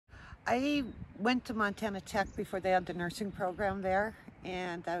I went to Montana Tech before they had the nursing program there,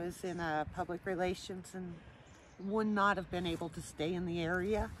 and I was in public relations and would not have been able to stay in the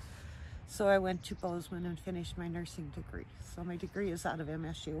area. So I went to Bozeman and finished my nursing degree. So my degree is out of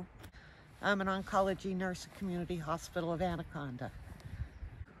MSU. I'm an oncology nurse at Community Hospital of Anaconda.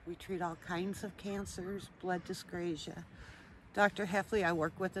 We treat all kinds of cancers, blood dyscrasia. Dr. Heffley I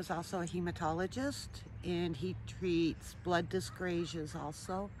work with is also a hematologist, and he treats blood dyscrasias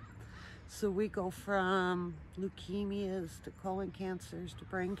also. So we go from leukemias to colon cancers to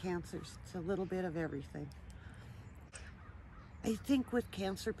brain cancers. It's a little bit of everything. I think with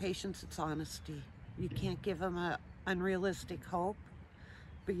cancer patients, it's honesty. You can't give them an unrealistic hope,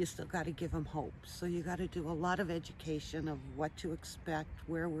 but you still got to give them hope. So you got to do a lot of education of what to expect,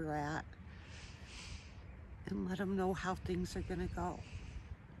 where we're at, and let them know how things are going to go.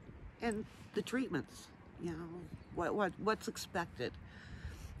 And the treatments, you know, what's expected.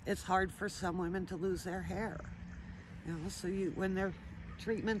 It's hard for some women to lose their hair, you know, so when their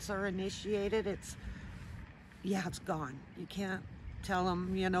treatments are initiated, it's gone. You can't tell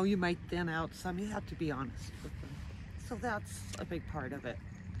them, you know, you might thin out some. You have to be honest with them. So that's a big part of it.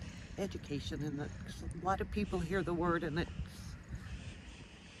 Education, and a lot of people hear the word and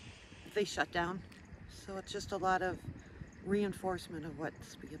they shut down. So it's just a lot of reinforcement of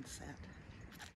what's being said.